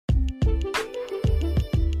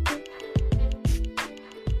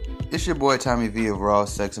It's your boy Tommy V of Raw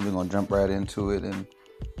Sex, and we're gonna jump right into it. And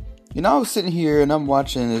I was sitting here and I'm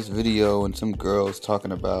watching this video, and some girl's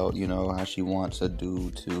talking about, how she wants a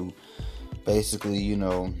dude to basically,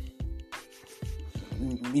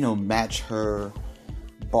 match her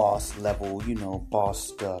boss level,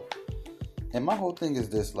 bossed up. And my whole thing is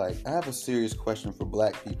this: like, I have a serious question for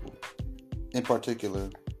black people, in particular.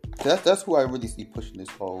 That's who I really see pushing this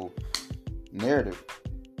whole narrative.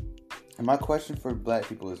 And my question for black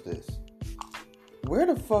people is this: where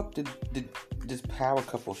the fuck did this power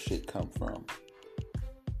couple shit come from?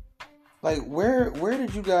 Like, where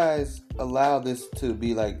did you guys allow this to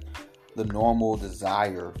be like the normal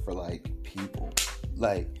desire for like people?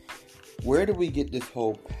 Like, where did we get this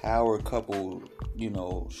whole power couple,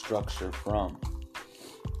 structure from?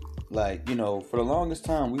 Like, for the longest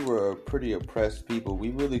time, we were a pretty oppressed people.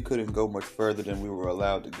 We really couldn't go much further than we were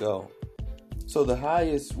allowed to go. So the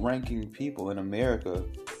highest ranking people in America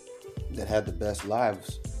that had the best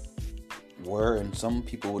lives were, and some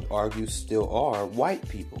people would argue still are, white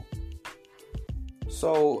people.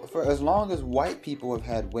 So for as long as white people have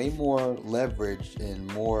had way more leverage and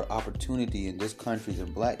more opportunity in this country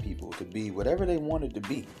than black people to be whatever they wanted to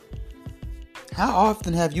be, how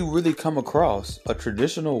often have you really come across a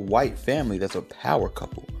traditional white family that's a power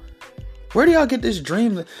couple? Where do y'all get this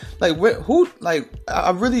dream? Like,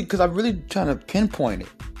 I'm really trying to pinpoint it.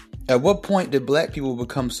 At what point did black people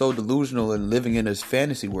become so delusional and living in this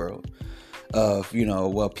fantasy world of,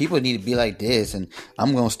 people need to be like this, and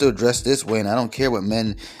I'm going to still dress this way, and I don't care what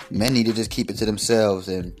men need to just keep it to themselves,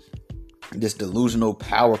 and this delusional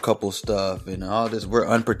power couple stuff, and all this, we're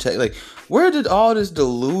unprotected. Like, where did all this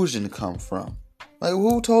delusion come from? Like,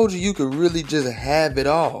 who told you could really just have it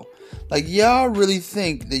all? Like, y'all really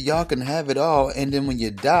think that y'all can have it all, and then when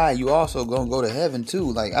you die, you also gonna go to heaven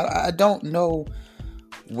too? Like, I don't know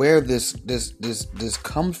where this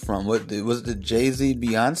comes from. Was it the Jay-Z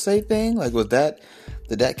Beyonce thing? Like, did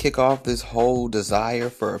that kick off this whole desire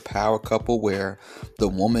for a power couple where the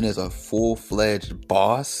woman is a full-fledged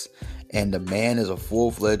boss and the man is a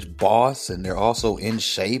full-fledged boss, and they're also in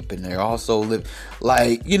shape, and they're also live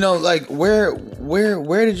like, where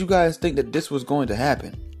did you guys think that this was going to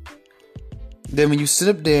happen? Then when you sit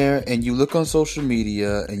up there and you look on social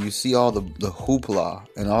media and you see all the hoopla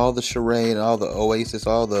and all the charade and all the oasis,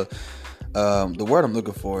 all the word I'm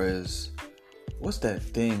looking for is, what's that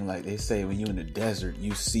thing like they say when you're in the desert,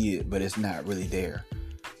 you see it, but it's not really there.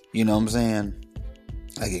 You know what I'm saying?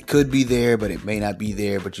 Like, it could be there, but it may not be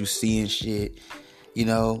there, but you seeing shit,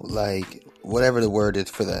 like whatever the word is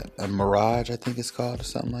for that. A mirage, I think it's called, or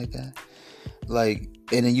something like that. Like,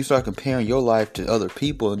 and then you start comparing your life to other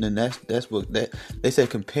people, and then that's what they say,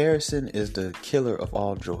 comparison is the killer of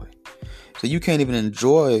all joy. So you can't even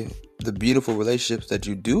enjoy the beautiful relationships that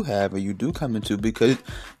you do have or you do come into because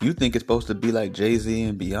you think it's supposed to be like Jay-Z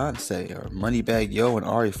and Beyonce or Moneybagg Yo and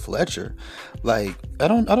Ari Fletcher. Like, I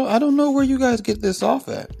don't know where you guys get this off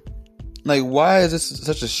at. Like, why is this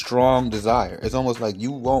such a strong desire? It's almost like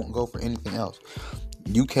you won't go for anything else.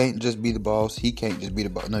 You can't just be the boss. He can't just be the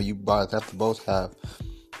boss. No, you both have to both have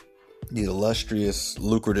these illustrious,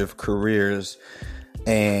 lucrative careers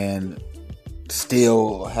and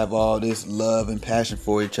still have all this love and passion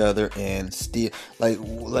for each other, and still like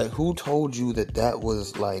who told you that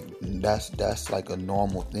was like that's like a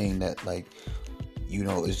normal thing that, like,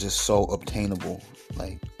 is just so obtainable?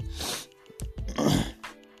 Like,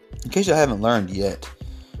 in case y'all haven't learned yet,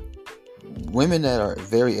 women that are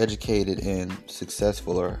very educated and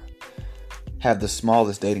successful have the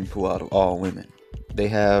smallest dating pool out of all women.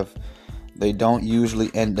 They don't usually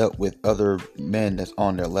end up with other men that's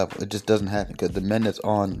on their level. It just doesn't happen, because the men that's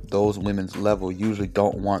on those women's level usually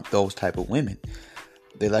don't want those type of women.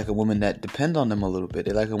 They like a woman that depends on them a little bit.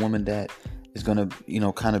 They like a woman that is going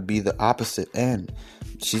to, kind of be the opposite end.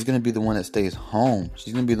 She's going to be the one that stays home.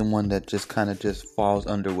 She's going to be the one that just kind of just falls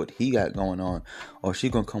under what he got going on, or she's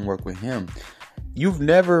going to come work with him. You've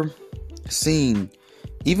never seen,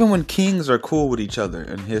 even when kings are cool with each other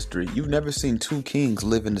in history, you've never seen two kings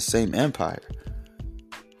live in the same empire.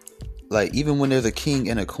 Like, even when there's a king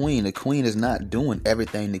and a queen, the queen is not doing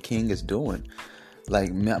everything the king is doing.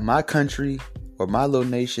 Like, my country or my little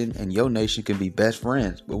nation and your nation can be best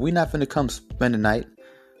friends, but we not finna come spend the night.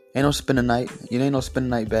 Ain't no spend the night. You ain't no spend the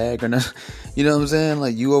night bag or nothing. You know what I'm saying?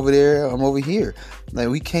 Like, you over there, I'm over here. Like,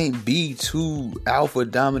 we can't be too alpha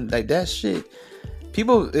dominant. Like, that shit.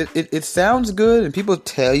 People, it sounds good, and people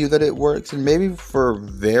tell you that it works, and maybe for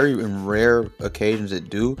very and rare occasions it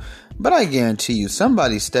do, but I guarantee you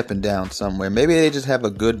somebody's stepping down somewhere. Maybe they just have a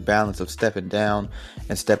good balance of stepping down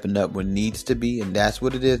and stepping up when needs to be, and that's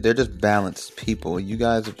what it is. They're just balanced people. You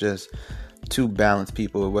guys are just two balanced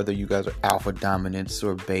people, whether you guys are alpha dominance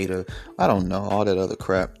or beta, I don't know, all that other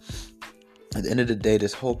crap. At the end of the day,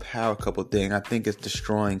 this whole power couple thing, I think it's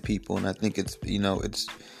destroying people, and I think it's,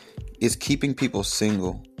 it's keeping people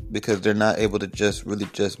single because they're not able to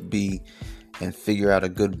just be and figure out a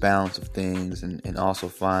good balance of things and also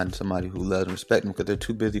find somebody who loves and respects them because they're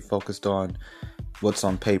too busy focused on what's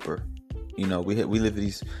on paper. We live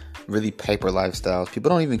these really paper lifestyles. People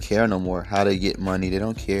don't even care no more how they get money. They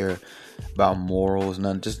don't care about morals,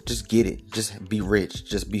 none. Just get it. Just be rich.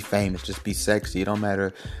 Just be famous. Just be sexy. It don't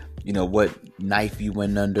matter, what knife you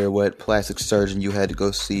went under, what plastic surgeon you had to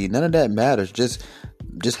go see. None of that matters. Just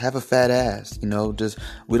have a fat ass.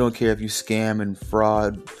 We don't care if you scam and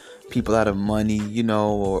fraud people out of money,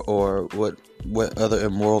 or what other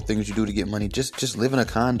immoral things you do to get money. Just live in a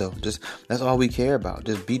condo. That's all we care about.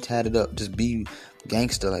 Just be tatted up. Just be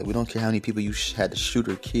gangster. Like, we don't care how many people you had to shoot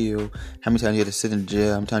or kill, how many times you had to sit in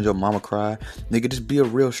jail, how many times your mama cried. Nigga, just be a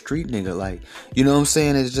real street nigga. Like, you know what I'm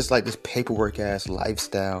saying? It's just like this paperwork ass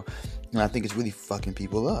lifestyle, and I think it's really fucking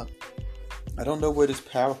people up. I don't know where this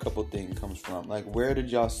power couple thing comes from. Like, where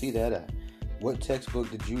did y'all see that at? What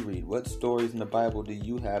textbook did you read? What stories in the Bible do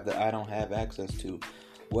you have that I don't have access to?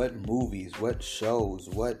 What movies? What shows?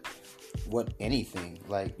 What anything?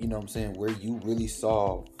 Like, you know what I'm saying? Where you really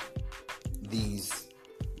saw these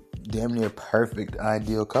damn near perfect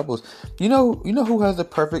ideal couples. You know who has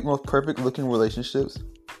the most perfect looking relationships?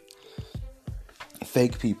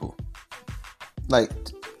 Fake people. Like,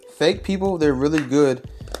 fake people, they're really good.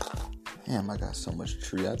 Damn, I got so much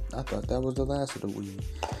tree. I thought that was the last of the weed.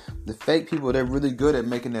 The fake people, they're really good at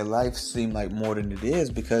making their life seem like more than it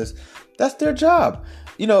is because that's their job.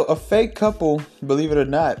 A fake couple, believe it or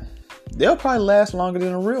not, they'll probably last longer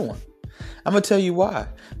than a real one. I'm going to tell you why.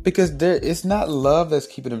 Because it's not love that's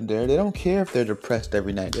keeping them there. They don't care if they're depressed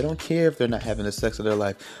every night. They don't care if they're not having the sex of their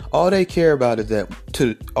life. All they care about is that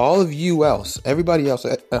to all of you else, everybody else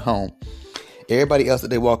at home, everybody else that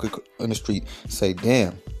they walk on the street, say,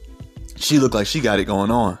 damn, she look like she got it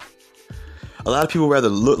going on. A lot of people rather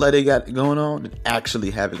look like they got it going on than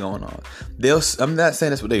actually have it going on. I'm not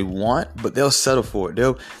saying that's what they want, but they'll settle for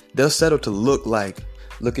it. They'll settle to look like,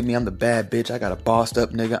 look at me, I'm the bad bitch. I got a bossed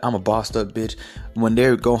up nigga. I'm a bossed up bitch. When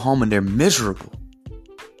they go home and they're miserable.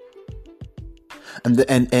 And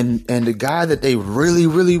the guy that they really,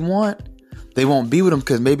 really want, they won't be with him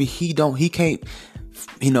because maybe he can't,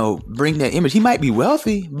 bring that image. He might be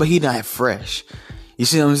wealthy, but he not fresh. You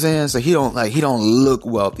see what I'm saying? So he don't look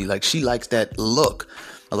wealthy. Like, she likes that look.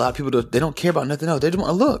 A lot of people, they don't care about nothing else. They just want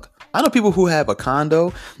to look. I know people who have a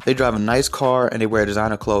condo, they drive a nice car, and they wear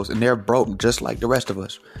designer clothes, and they're broke just like the rest of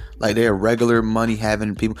us. Like, they're regular money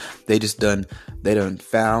having people. They done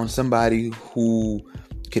found somebody who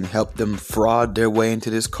can help them fraud their way into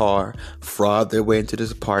this car, fraud their way into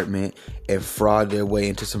this apartment, and fraud their way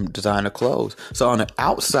into some designer clothes. So on the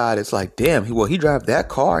outside, it's like, damn, he drive that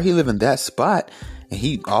car, he live in that spot, and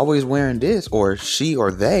he always wearing this, or she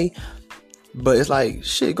or they. But it's like,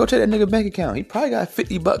 shit, go check that nigga bank account. He probably got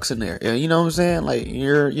 $50 in there. You know what I'm saying? Like, you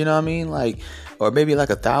know what I mean? Like, or maybe like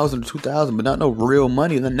 1,000 or 2,000, but not no real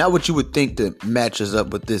money. Then not what you would think that matches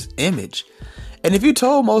up with this image. And if you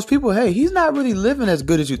told most people, hey, he's not really living as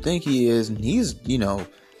good as you think he is, and he's,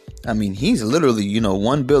 he's literally,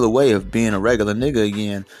 one bill away of being a regular nigga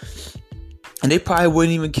again, and they probably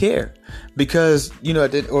wouldn't even care. Because,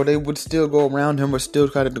 or they would still go around him or still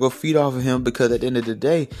try to go feed off of him because at the end of the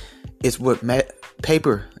day, it's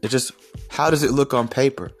paper. It's just, how does it look on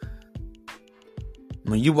paper?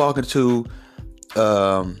 When you walk into,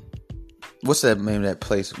 what's that name of that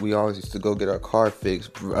place we always used to go get our car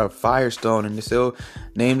fixed? Firestone, and they still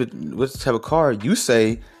named it, what's the type of car? You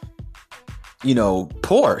say,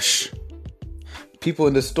 Porsche. People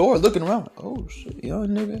in the store looking around, oh shit, young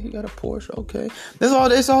nigga, he got a Porsche, okay.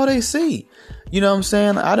 That's all they see. You know what I'm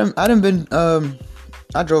saying? I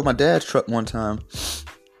drove my dad's truck one time.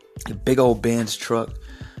 A big old Benz truck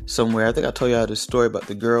somewhere. I think I told y'all this story about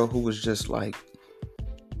the girl who was just like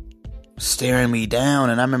staring me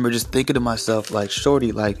down, and I remember just thinking to myself, like,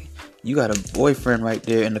 shorty, like, you got a boyfriend right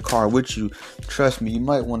there in the car with you. Trust me, you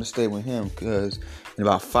might want to stay with him, because in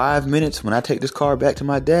about 5 minutes, when I take this car back to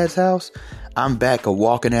my dad's house, I'm back a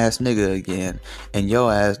walking ass nigga again, and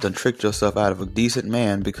your ass done tricked yourself out of a decent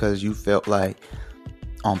man because you felt like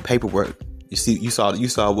on paperwork. You saw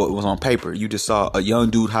what was on paper. You just saw a young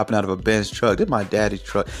dude hopping out of a Benz truck. This is my daddy's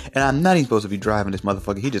truck, and I'm not even supposed to be driving this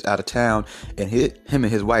motherfucker. He just out of town, and him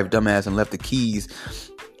and his wife dumbass and left the keys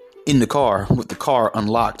in the car with the car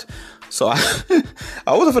unlocked. So I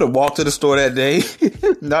wasn't finna walk to the store that day.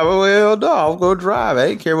 No, I was gonna drive. I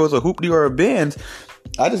didn't care if it was a hoopty or a Benz.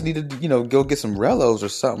 I just need to, go get some Rellos or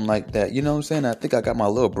something like that. You know what I'm saying? I think I got my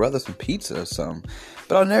little brother some pizza or something.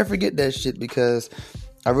 But I'll never forget that shit because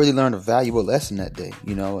I really learned a valuable lesson that day,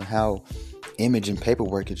 and how image and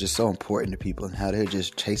paperwork is just so important to people and how they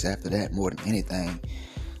just chase after that more than anything.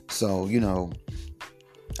 So,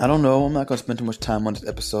 I don't know. I'm not going to spend too much time on this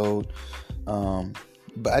episode.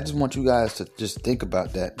 But I just want you guys to just think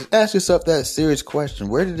about that. Just ask yourself that serious question.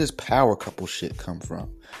 Where did this power couple shit come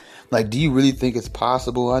from? Like, do you really think it's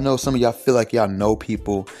possible? I know some of y'all feel like y'all know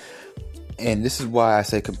people. And this is why I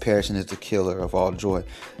say comparison is the killer of all joy.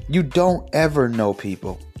 You don't ever know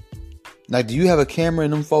people. Like, do you have a camera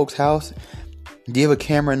in them folks' house? Do you have a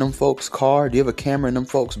camera in them folks' car? Do you have a camera in them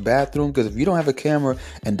folks' bathroom? Because if you don't have a camera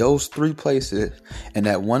in those three places and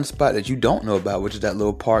that one spot that you don't know about, which is that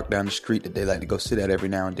little park down the street that they like to go sit at every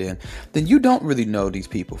now and then you don't really know these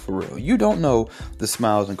people for real. You don't know the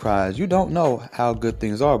smiles and cries. You don't know how good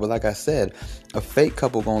things are. But like I said, a fake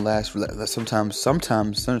couple gonna last for sometimes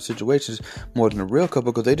certain situations more than a real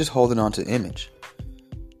couple because they just holding on to image.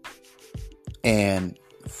 And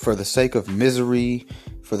for the sake of misery,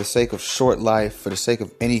 for the sake of short life, for the sake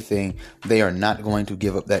of anything, they are not going to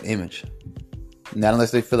give up that image. Not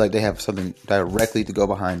unless they feel like they have something directly to go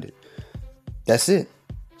behind it. That's it.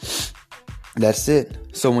 That's it.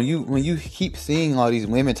 So when you keep seeing all these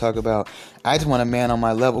women talk about, I just want a man on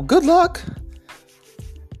my level, good luck.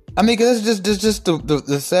 I mean, cause that's just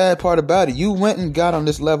the sad part about it. You went and got on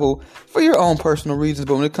this level for your own personal reasons,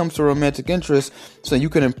 but when it comes to romantic interest, so you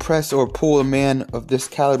can impress or pull a man of this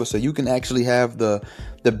caliber, so you can actually have the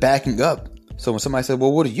backing up. So when somebody says,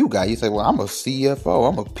 well, what do you got? You say, well, I'm a CFO,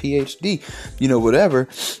 I'm a PhD, whatever.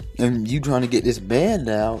 And you trying to get this man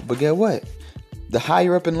now, but get what? The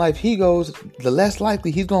higher up in life he goes, the less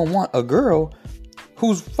likely he's going to want a girl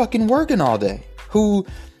who's fucking working all day, who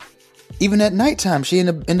even at nighttime, she in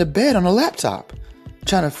the bed on a laptop,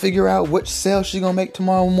 trying to figure out which sale she gonna make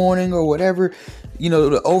tomorrow morning or whatever,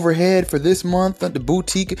 the overhead for this month, the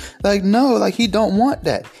boutique. Like, no, like he don't want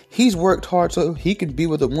that. He's worked hard so he can be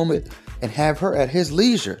with a woman and have her at his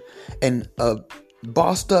leisure. And a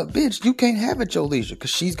bossed up bitch, you can't have at your leisure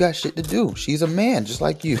because she's got shit to do. She's a man just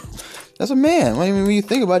like you. That's a man. When you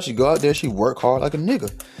think about it, you go out there, she work hard like a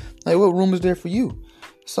nigga. Like, what room is there for you?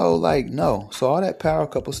 So, like, no. So all that power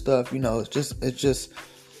couple stuff, it's just,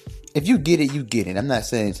 if you get it, you get it. I'm not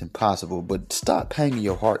saying it's impossible, but stop hanging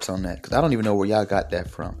your hearts on that, because I don't even know where y'all got that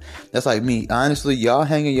from. That's like me. Honestly, y'all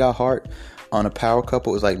hanging your heart on a power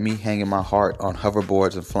couple is like me hanging my heart on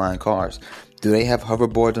hoverboards and flying cars. Do they have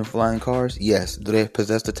hoverboards and flying cars? Yes. Do they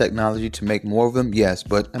possess the technology to make more of them? Yes.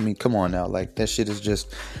 But, I mean, come on now. Like, that shit is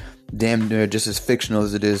just damn near just as fictional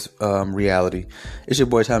as it is reality. It's your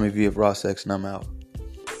boy Tommy V of Raw Sex, and I'm out.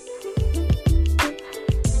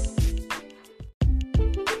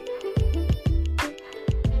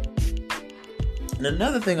 And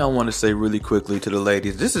another thing I want to say really quickly to the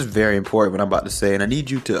ladies, this is very important what I'm about to say, and I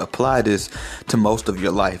need you to apply this to most of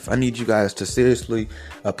your life. I need you guys to seriously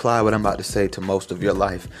apply what I'm about to say to most of your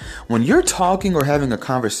life. When you're talking or having a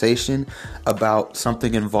conversation about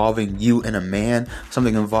something involving you and a man,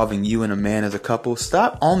 something involving you and a man as a couple,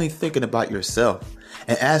 stop only thinking about yourself.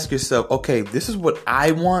 And ask yourself, okay, this is what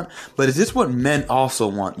I want, but is this what men also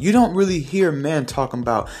want? You don't really hear men talking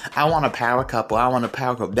about, I want a power couple, I want a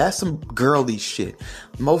power couple. That's some girly shit.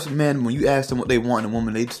 Most men, when you ask them what they want in a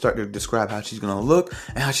woman, they start to describe how she's going to look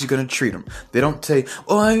and how she's going to treat them. They don't say,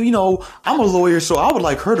 well, I'm a lawyer, so I would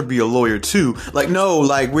like her to be a lawyer too. Like, no,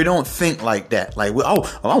 like, we don't think like that. Like, I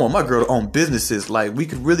want my girl to own businesses. Like, we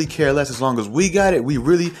could really care less as long as we got it.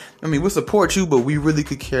 We'll support you, but we really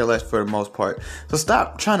could care less for the most part. So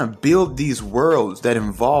stop trying to build these worlds that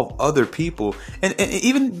involve other people and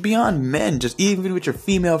even beyond men, just even with your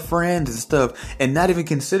female friends and stuff, and not even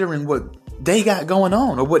considering what they got going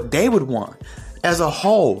on or what they would want. As a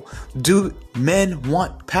whole, do men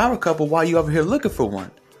want power couple while you over here looking for one?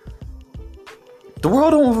 The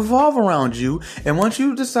world don't revolve around you, and once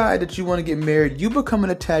you decide that you want to get married, you become an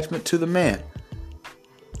attachment to the man.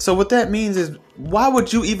 So what that means is, why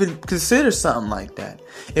would you even consider something like that?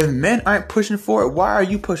 If men aren't pushing for it, why are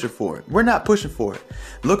you pushing for it? We're not pushing for it.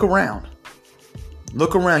 Look around.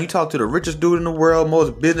 Look around. You talk to the richest dude in the world,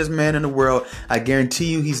 most businessman in the world. I guarantee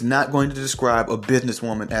you he's not going to describe a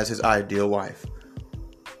businesswoman as his ideal wife.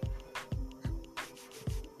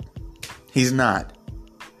 He's not.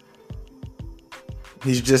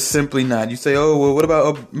 He's just simply not. You say, oh, well, what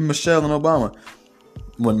about Michelle and Obama?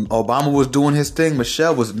 When Obama was doing his thing,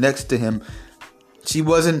 Michelle was next to him. She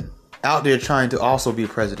wasn't out there trying to also be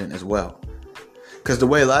president as well. Because the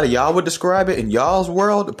way a lot of y'all would describe it, in y'all's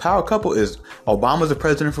world, the power couple is Obama's the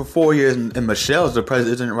president for 4 years and Michelle's the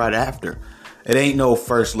president right after. It ain't no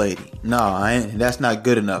first lady. No, that's not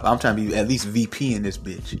good enough. I'm trying to be at least VP in this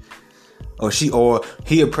bitch. Or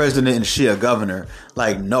he a president and she a governor.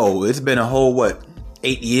 Like, no, it's been a whole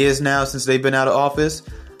 8 years now since they've been out of office.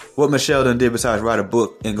 What Michelle done did besides write a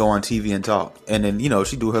book and go on TV and talk, and then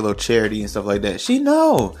she do her little charity and stuff like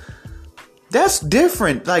that. That's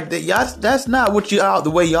different. Like that's not what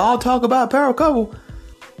the way y'all talk about power couple.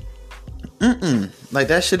 Like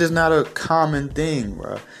that shit is not a common thing,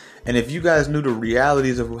 bro. And if you guys knew the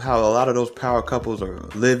realities of how a lot of those power couples are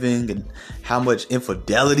living and how much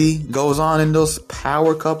infidelity goes on in those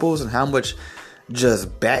power couples and how much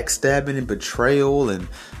just backstabbing and betrayal and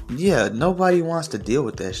nobody wants to deal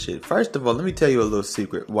with that shit. First of all, let me tell you a little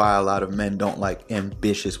secret why a lot of men don't like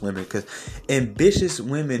ambitious women, because ambitious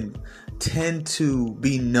women tend to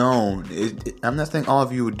be known. I'm not saying all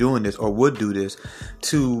of you are doing this or would do this,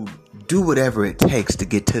 to do whatever it takes to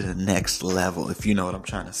get to the next level, if you know what I'm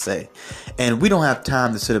trying to say. And we don't have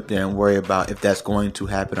time to sit up there and worry about if that's going to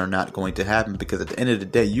happen or not going to happen, because at the end of the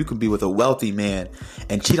day, you could be with a wealthy man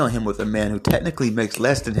and cheat on him with a man who technically makes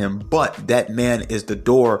less than him, but that man is the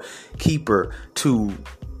doorkeeper to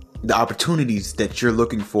the opportunities that you're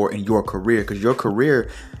looking for in your career, because your career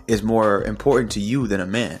is more important to you than a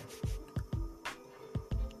man.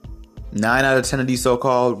 9 out of 10 of these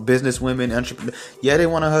so-called business women, entrepreneurs, they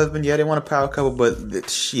want a husband, they want a power couple, but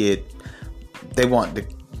shit, they want to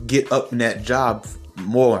get up in that job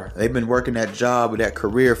more. They've been working that job or that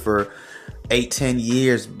career for 8-10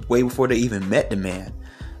 years, way before they even met the man.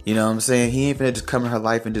 You know what I'm saying? He ain't finna just come in her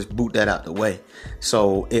life and just boot that out the way.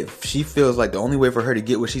 So if she feels like the only way for her to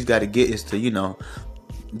get what she's got to get is to,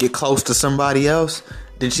 get close to somebody else,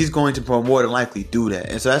 then she's going to more than likely do that.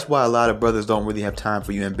 And so that's why a lot of brothers don't really have time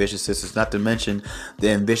for you ambitious sisters. Not to mention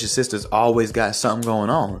the ambitious sisters always got something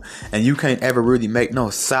going on. And you can't ever really make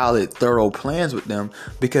no solid, thorough plans with them,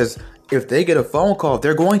 because if they get a phone call,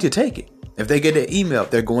 they're going to take it. If they get an email,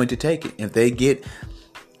 they're going to take it. If they get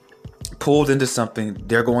pulled into something,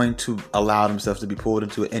 they're going to allow themselves to be pulled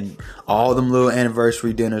into it. And all them little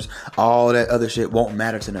anniversary dinners, all that other shit won't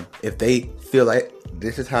matter to them. If they feel like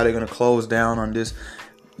this is how they're going to close down on this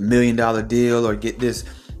 $1 million deal or get this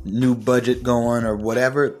new budget going or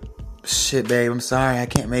whatever, shit, babe, I'm sorry, I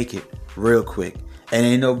can't make it, real quick. And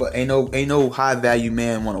ain't no high value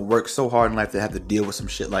man want to work so hard in life to have to deal with some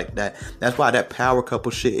shit like that. That's why that power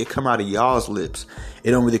couple shit, it come out of y'all's lips.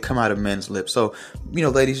 It don't really come out of men's lips. So,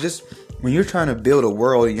 ladies, just when you're trying to build a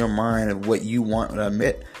world in your mind of what you want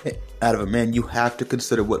out of a man, you have to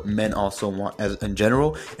consider what men also want as in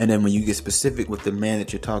general. And then when you get specific with the man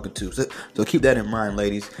that you're talking to. So keep that in mind,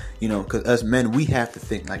 ladies, because us men, we have to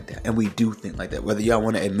think like that. And we do think like that. Whether y'all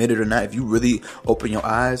want to admit it or not, if you really open your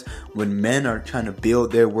eyes, when men are trying to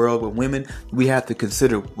build their world with women, we have to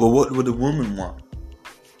consider, well, what would the woman want?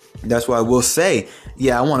 That's why we'll say,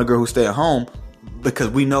 I want a girl who stay at home. Because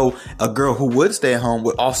we know a girl who would stay at home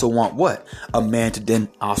would also want what? A man to then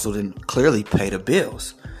clearly pay the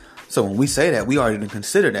bills. So when we say that, we already didn't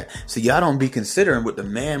consider that. So y'all don't be considering what the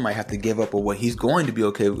man might have to give up or what he's going to be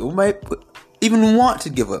okay with, or might even want to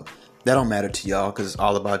give up. That don't matter to y'all, because it's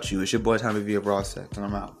all about you. It's your boy Tommy V of Raw Sex, and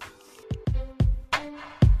I'm out.